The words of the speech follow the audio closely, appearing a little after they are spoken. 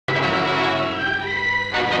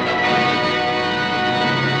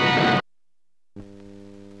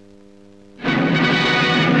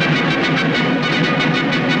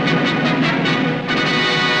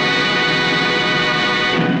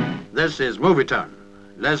is Movietone.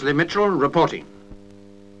 Leslie Mitchell reporting.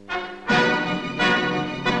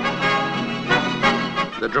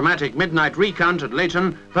 The dramatic midnight recount at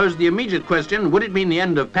Leyton posed the immediate question, would it mean the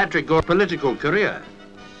end of Patrick Gore's political career?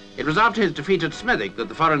 It was after his defeat at Smethwick that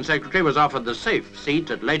the Foreign Secretary was offered the safe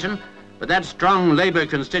seat at Leyton, but that strong Labour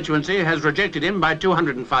constituency has rejected him by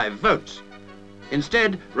 205 votes.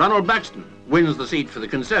 Instead, Ronald Buxton wins the seat for the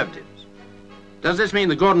Conservatives. Does this mean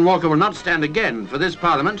that Gordon Walker will not stand again for this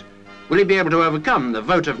Parliament? Will he be able to overcome the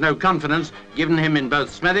vote of no confidence given him in both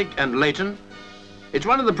Smethwick and Leyton? It's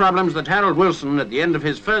one of the problems that Harold Wilson, at the end of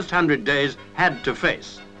his first 100 days, had to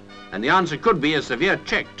face. And the answer could be a severe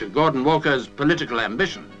check to Gordon Walker's political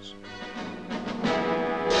ambitions.